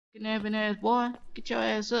Kidnapping ass boy, get your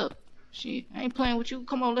ass up. Shit, I ain't playing with you.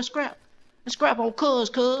 Come on, let's scrap. Let's scrap on cuz.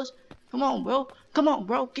 Come on, bro. Come on,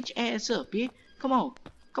 bro. Get your ass up, bitch. Come on.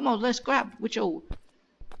 Come on, let's scrap with your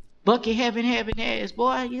bucket having ass,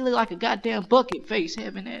 boy. You look like a goddamn bucket face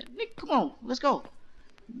having ass. Nigga, come on, let's go.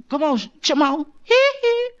 Come on, Shimon. Hee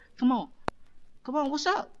hee. Come on. Come on, what's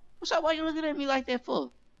up? What's up? Why you looking at me like that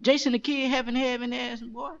for? Jason the kid having ass,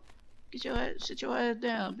 boy. Get your ass, sit your ass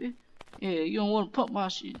down, bitch. Yeah, you don't want to pump my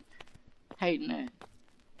shit. Hating that.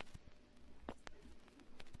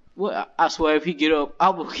 Well, I swear if he get up, I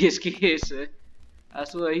will get scared, son. I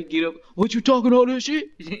swear he get up. What you talking all this shit?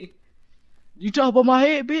 You talk about my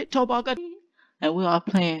head, bitch? Talk about and we are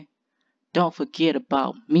playing Don't Forget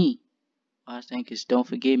About Me. I think it's Don't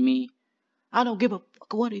Forget Me. I don't give a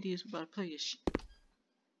fuck what it is. We're about to play this shit.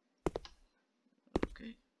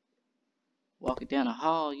 Okay. Walking down the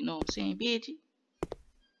hall, you know what I'm saying, bitch?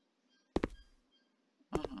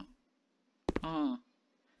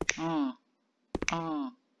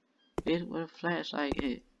 Bitch, where the flashlight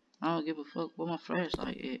at? I don't give a fuck where my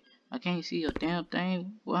flashlight at. I can't see a damn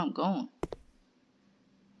thing where I'm going.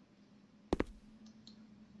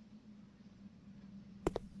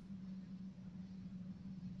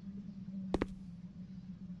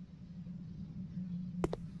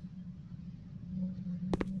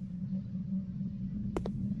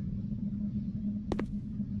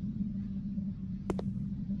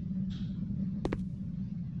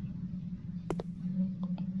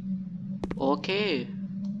 Okay.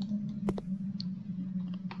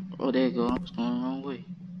 Oh, there you go. I was going the wrong way.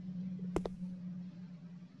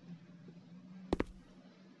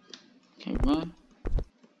 Can't run.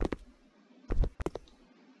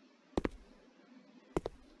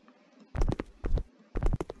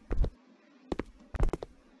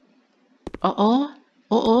 Uh-oh.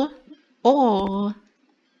 Uh-oh. Oh.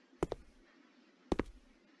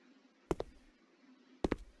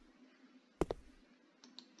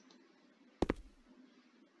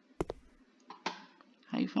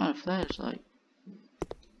 How you find a flashlight?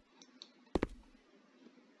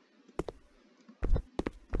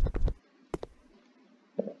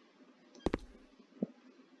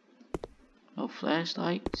 No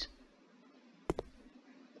flashlights.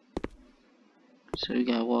 So you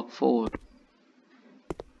gotta walk forward.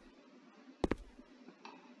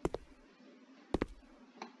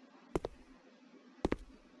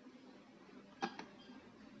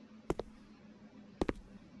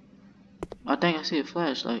 I think I see a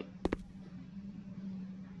flashlight.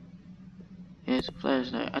 Yeah, it's a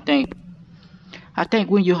flashlight. I think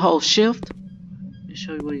when you hold shift, it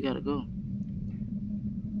show you where you gotta go.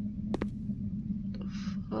 The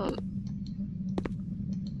fuck?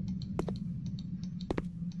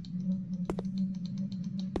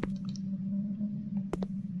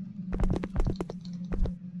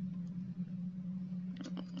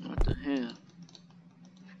 What the hell?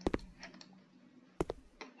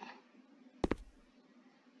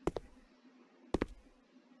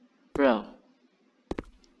 Bro,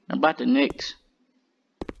 I'm about the next.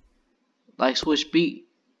 Like switch beat.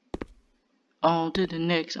 On to the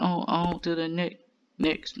next, on to the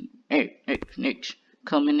next.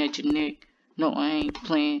 Coming at your neck. No, I ain't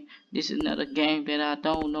playing. This is another game that I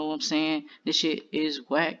don't know what I'm saying. This shit is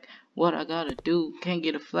whack. What I gotta do? Can't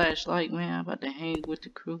get a flashlight, man. I'm about to hang with the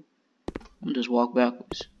crew. I'm just walk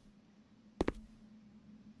backwards.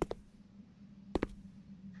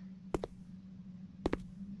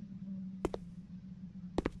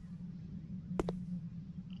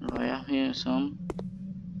 Alright, I'm hearing something.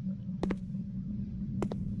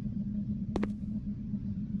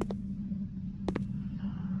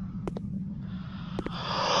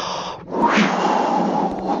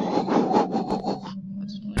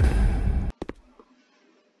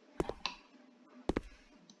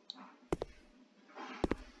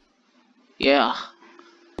 Yeah.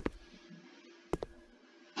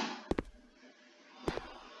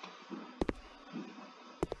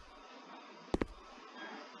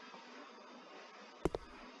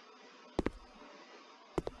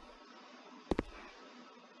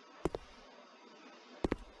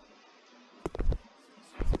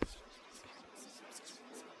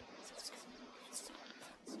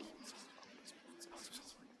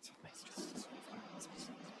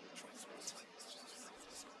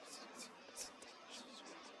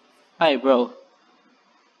 Hey, bro.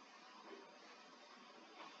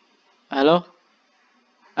 Hello?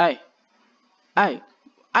 Hey. Hey.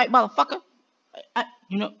 Hey, motherfucker.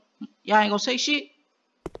 You know, y'all ain't gonna say shit?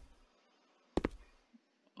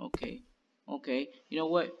 Okay. Okay. You know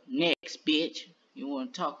what? Next, bitch. You wanna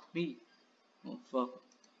talk to me? Motherfucker.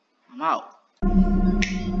 I'm out.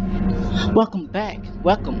 Welcome back,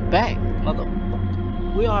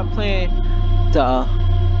 motherfucker. We are playing the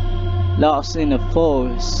Lost in the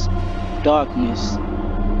Forest Darkness.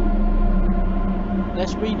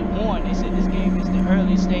 Let's read the warning. It said this game is the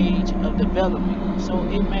early stage of development, so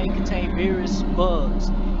it may contain various bugs.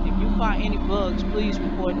 If you find any bugs, please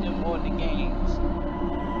report them on the games.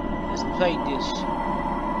 Let's play this.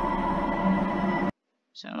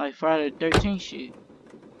 Sound like Friday the 13th shit.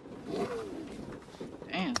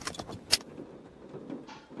 Damn.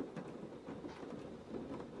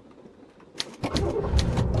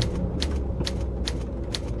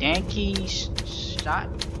 Danky's Shot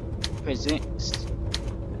presents. I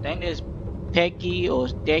think there's Pecky or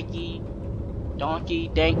Decky, Donkey,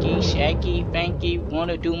 Danky, Shacky, Fanky,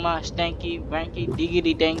 Wanna Do My Stanky, Ranky,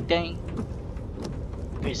 Diggity Dang Dang.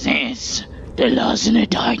 Presents The Lost in the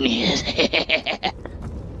Darkness.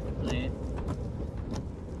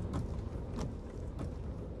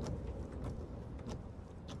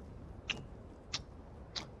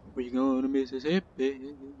 We going to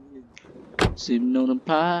Mississippi, sipping on a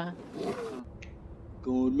pie.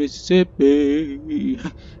 Going to Mississippi,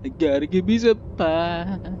 I gotta get me some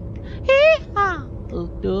pie. Hee-haw, oh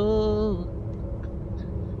no,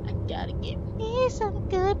 I gotta get me some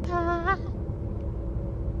good pie.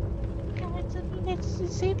 Going to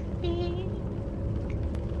Mississippi.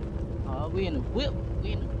 Oh, we in the whip,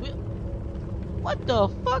 What the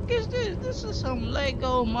fuck is this? This is some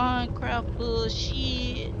Lego Minecraft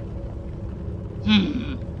bullshit.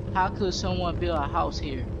 How could someone build a house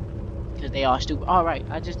here? Because they are stupid. Alright,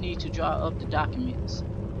 I just need to draw up the documents.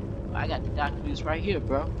 I got the documents right here,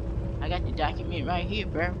 bro.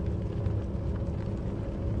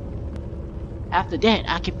 After that,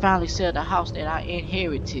 I can finally sell the house that I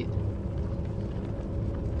inherited.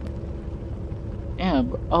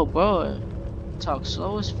 Damn, oh bro, talk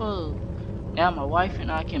slow as fuck. Now my wife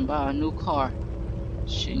and I can buy a new car.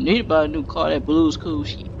 Shit, need to buy a new car. That Blue's cool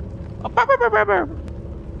shit.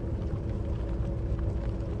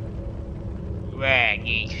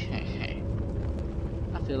 Raggy.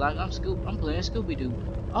 I feel like I'm playing Scooby-Doo.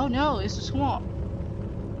 Oh no, it's a swamp.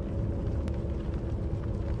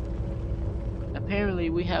 Apparently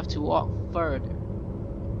we have to walk further.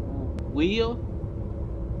 We? Who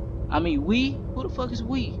the fuck is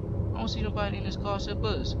we? I don't see nobody in this car except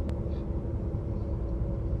us.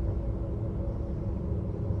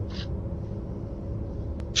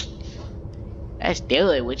 Let's do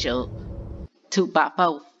it with your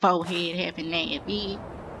 2x4 forehead having that big.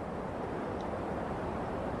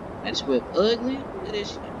 That's whip ugly. Look at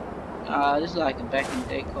this shit. This is like a back in the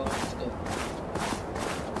day car and stuff.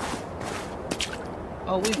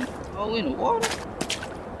 Oh, we in the water?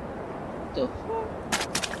 What the fuck?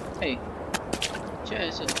 Hey, check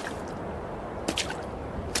this up.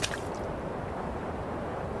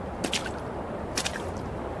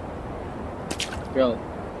 Bro.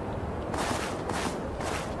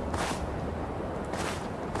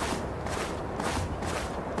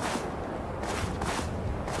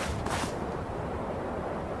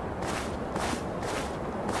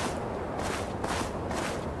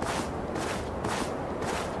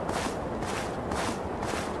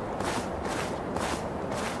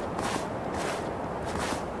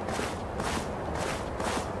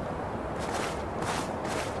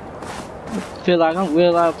 Feel like I'm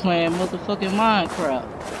real out playing motherfucking Minecraft.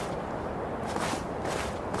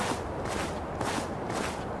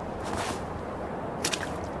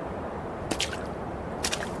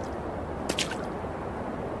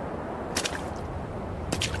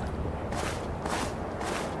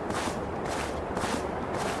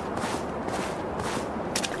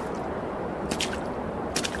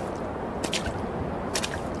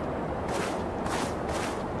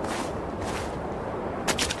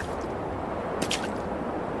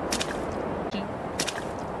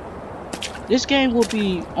 This game will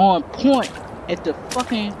be on point if the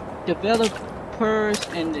fucking developers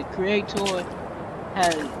and the creator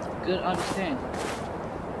had good understanding.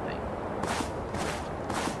 Like,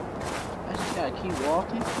 I just gotta keep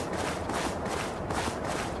walking.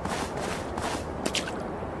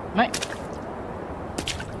 Man.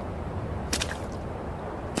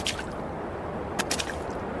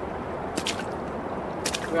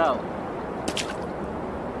 Bro.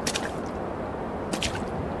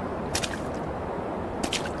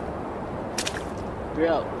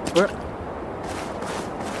 Bro,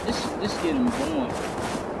 this getting boring.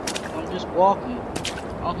 I'm just walking. I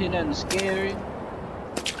don't hear nothing scary. I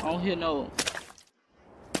don't hear no.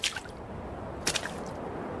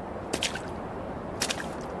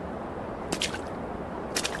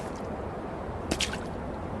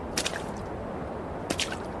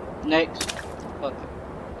 Next. Fuck it.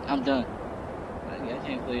 I'm done.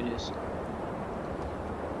 play this.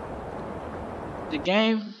 The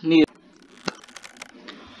game need.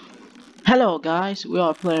 Hello guys, we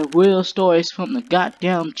are playing real stories from the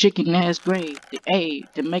goddamn chicken ass grave.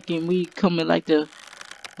 The making me coming like the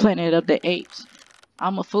Planet of the Apes.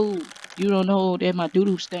 I'm a fool. You don't know that my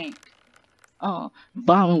doodoo stink.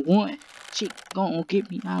 Volume 1. Chick gon' get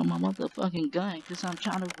me out of my motherfucking gun. Cause I'm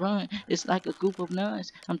trying to run. It's like a group of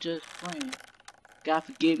nuns. I'm just playing. God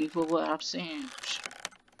forgive me for what I'm saying.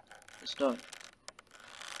 Let's start.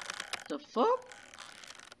 The fuck?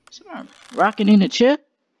 Somebody rocking in the chair?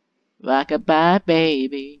 Rock-a-bye,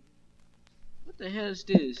 baby. What the hell is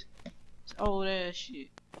this? It's old ass shit.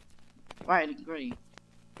 White and gray.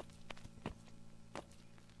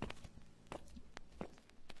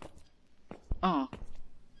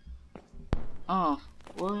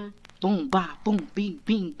 What? Boom, ba, boom, bing,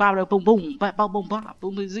 bing, ba, da, boom, boom, ba, ba, boom, ba,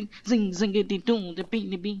 boom, zing, zing, zing, it, ding, doom, the bing,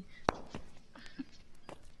 the bing.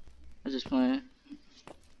 I'm just playing.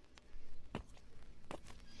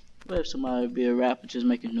 What if somebody be a rapper just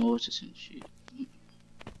making noises and shit?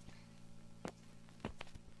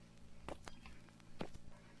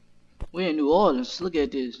 We in New Orleans. Look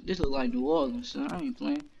at this. This look like New Orleans. So I ain't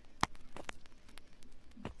playing.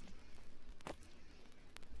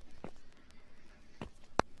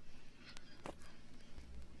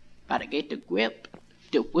 Gotta get the grip,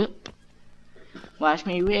 the whip. Watch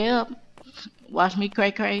me rip. Watch me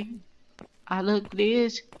cray cray. I look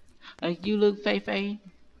this. You look fay fay.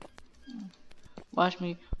 Watch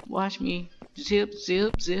me zip,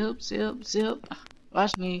 zip, zip, zip, zip.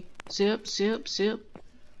 Watch me sip, sip, sip.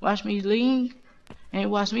 Watch me lean, and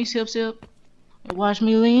watch me sip, sip. And watch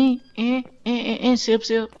me lean, and sip,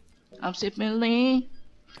 sip. I'm sipping lean,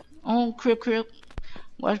 on crip, crip.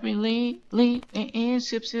 Watch me lean, lean, and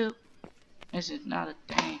sip, sip. This is not a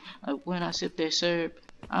thing. Like when I sip that syrup,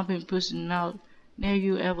 I've been pushing out. Never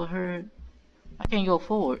you ever heard? I can't go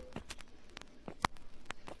forward.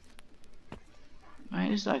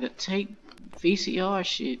 Man, it's like a tape VCR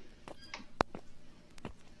shit.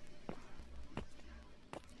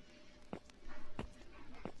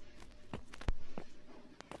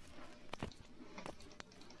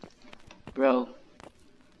 Bro, what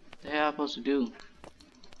the hell am I supposed to do?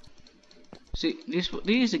 See, these are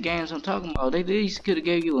the games I'm talking about. These could have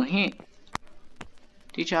gave you a hint.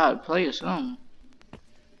 Teach you how to play or something.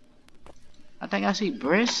 I think I see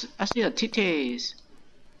breasts. I see a titties.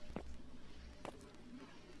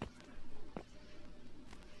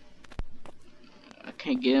 I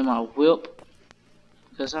can't get in my whip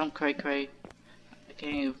because I'm cray cray. I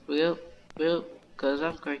can't whip because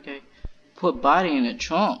I'm cray cray. Put body in the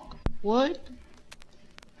trunk. What?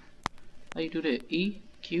 How you do that? E,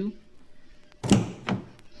 Q.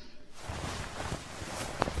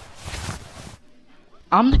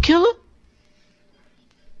 I'm the killer?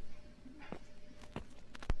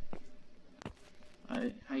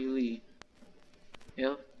 Alright, how you leave?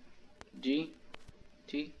 F, G,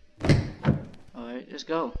 T. Alright, let's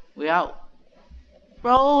go. We out.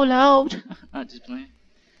 Roll out. I'm just playing.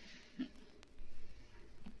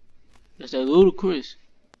 That's that Ludacris.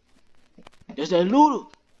 That's that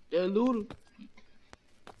Luda. That Luda.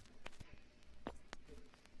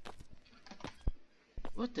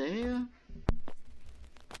 What the hell?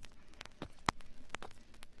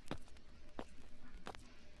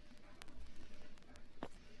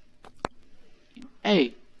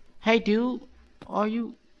 Hey dude, are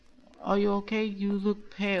you okay? You look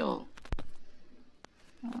pale.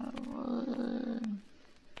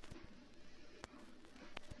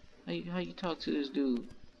 How you talk to this dude?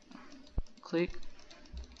 Click,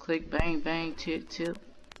 bang, bang, tip, tip.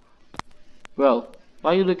 Bro,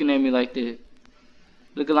 why you looking at me like that?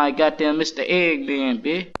 Looking like goddamn Mr. Eggman,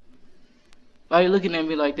 bitch. Why you looking at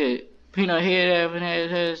me like that? Peanut head, having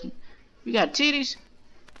ass. You got titties?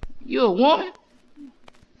 You a woman?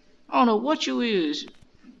 I don't know what you is.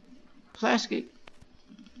 Plastic.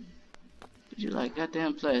 But you like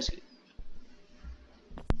goddamn plastic.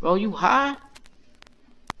 Bro, you high?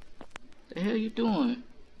 The hell you doing?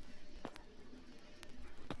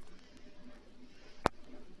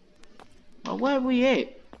 Well, where we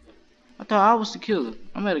at? I thought I was the killer.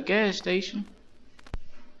 I'm at a gas station.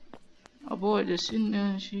 My boy just sitting there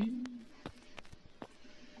and shit.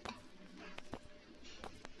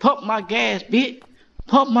 Pump my gas, bitch.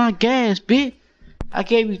 Pump my gas, bitch. I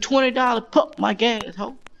gave you $20. Pump my gas,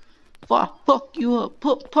 ho. Before I fuck you up.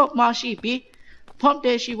 Pump my shit, bitch. Pump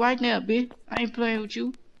that shit right now, bitch. I ain't playing with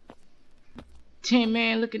you. 10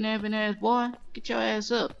 man looking at an ass boy. Get your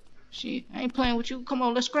ass up. Shit, I ain't playing with you. Come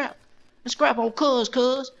on, let's scrap. Let's scrap on cuz.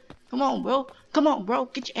 Come on, bro. Come on, bro.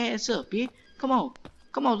 Get your ass up, bitch. Come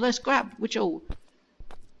on, let's scrap with your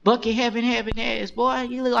Bucket having ass, boy.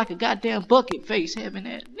 You look like a goddamn bucket face having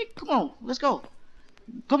ass. Nigga, come on, let's go.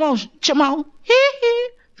 Come on, Chimon.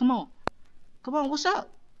 Come on. Come on, what's up?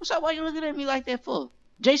 What's up? Why you looking at me like that for?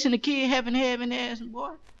 Jason the Kid having ass,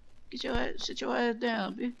 boy. Sit your ass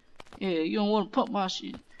down, bitch. Yeah, you don't want to pump my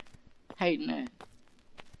shit. Hating that.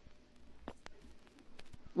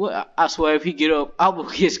 Well, I swear if he get up, I will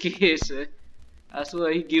get scared, son. I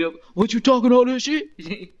swear he get up. What you talking all this shit?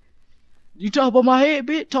 You talk about my head,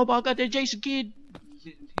 bitch? Talk about I got that Jason Kid.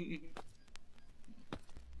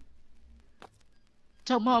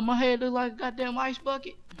 Talk about my head look like a goddamn ice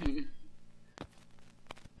bucket.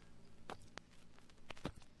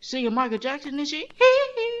 Singing Michael Jackson and shit.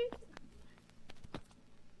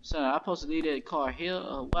 Son, I'm supposed to leave that car here,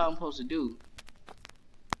 or what I'm supposed to do?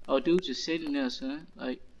 Oh, dude just sitting there, son.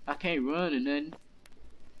 Like, I can't run or nothing.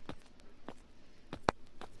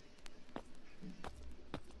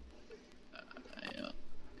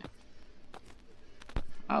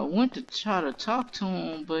 I went to try to talk to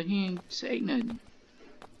him, but he didn't say nothing.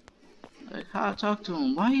 Like, how I talk to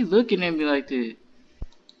him? Why he looking at me like that?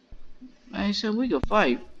 Man, he said we could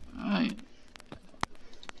fight. Alright.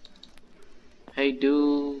 Hey,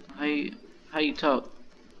 dude. Hey, how you talk?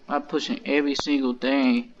 I'm pushing every single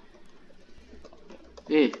thing.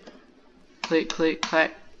 Yeah. Click, click,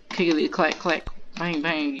 clack. Kickity, clack, clack. Bang,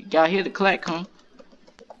 bang. Y'all hear the clack, huh?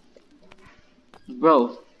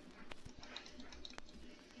 Bro.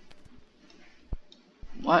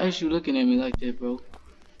 Why is you looking at me like that, bro?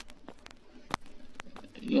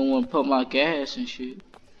 You don't want to put my gas and shit.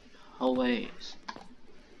 Whole ass.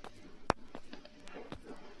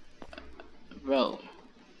 Bro.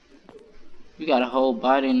 You got a whole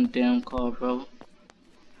body in the damn car, bro.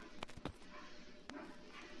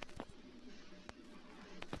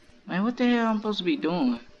 Man, what the hell I'm supposed to be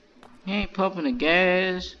doing? He ain't pumping the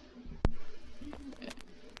gas.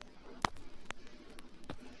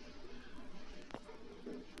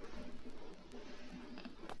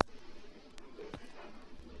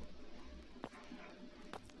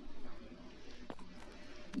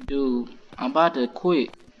 Dude, I'm about to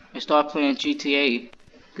quit and start playing GTA.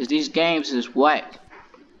 Cause these games is whack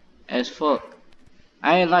as fuck.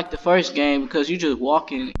 I ain't like the first game because you just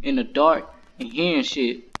walking in the dark and hearing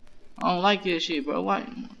shit. I don't like this shit, bro. Why?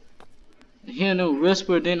 Hearing them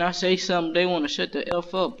whisper, then I say something, they wanna shut the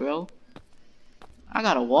F up, bro. I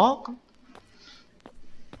gotta walk.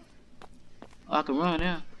 Oh, I can run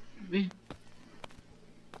now.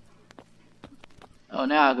 Oh,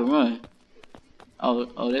 now I can run.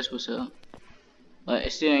 Oh, that's what's up. But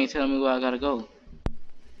it still ain't telling me where I gotta go.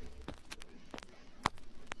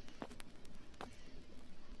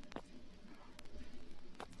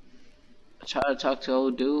 I try to talk to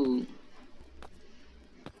old dude.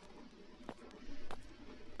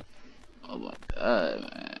 Oh my god,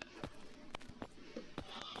 man.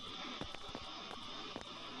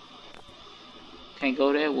 Can't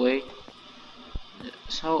go that way.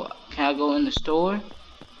 So, can I go in the store?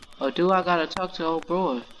 Or do I gotta talk to old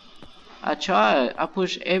bro? I tried. I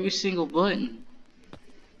pushed every single button.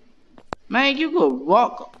 Man, you could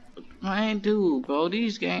walk. Man, dude, bro.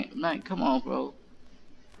 These games, like, come on, bro.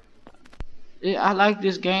 I like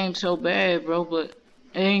this game so bad, bro, but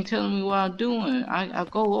it ain't telling me what I'm doing. I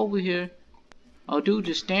go over here. Oh, dude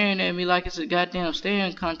just staring at me like it's a goddamn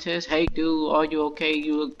staring contest. Hey, dude, are you okay?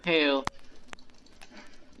 You look pale.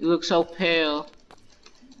 You look so pale.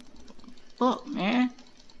 Fuck, man.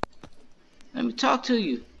 Let me talk to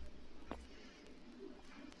you.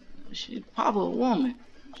 Shit, pop a woman.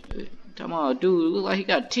 Shit, talking about a dude look like he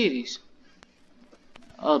got titties.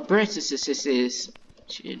 Breasts.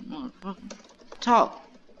 Shit, motherfucker.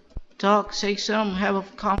 Talk, say something, have a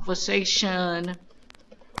conversation.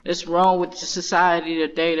 That's wrong with the society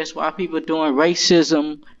today. That's why people doing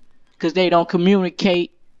racism. Cause they don't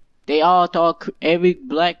communicate. They all thought every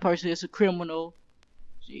black person is a criminal.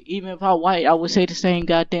 Even if I'm white, I would say the same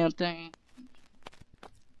goddamn thing.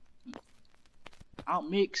 I'm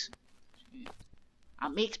mixed.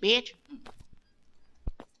 I'm mixed, bitch.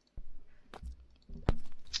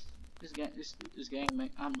 This game, man.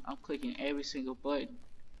 I'm clicking every single button.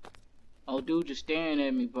 Oh, dude, just staring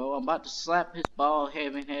at me, bro. I'm about to slap his bald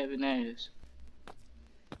having ass.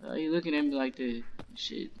 He looking at me like that.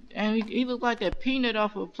 Shit. And he look like that peanut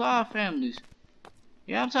off of Plow Families.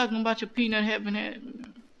 Yeah, I'm talking about your peanut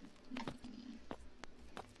having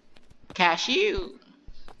cashew.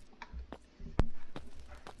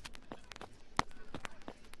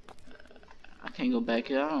 I can't go back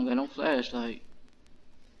here. I don't got no flashlight.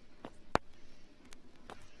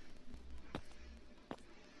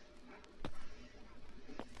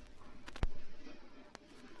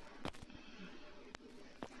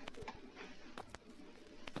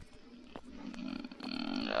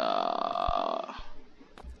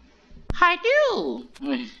 Hi do.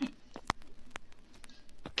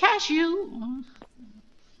 Cashew.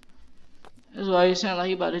 That's why you sound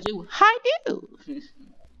like you about to do. Hi do.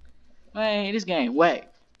 Man, this game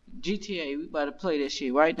whack. GTA, we about to play that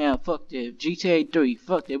shit right now. Fuck that. GTA 3,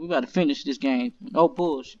 fuck that. We about to finish this game. No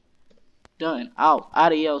bullshit. Done. Out.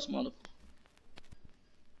 Adios, motherfucker.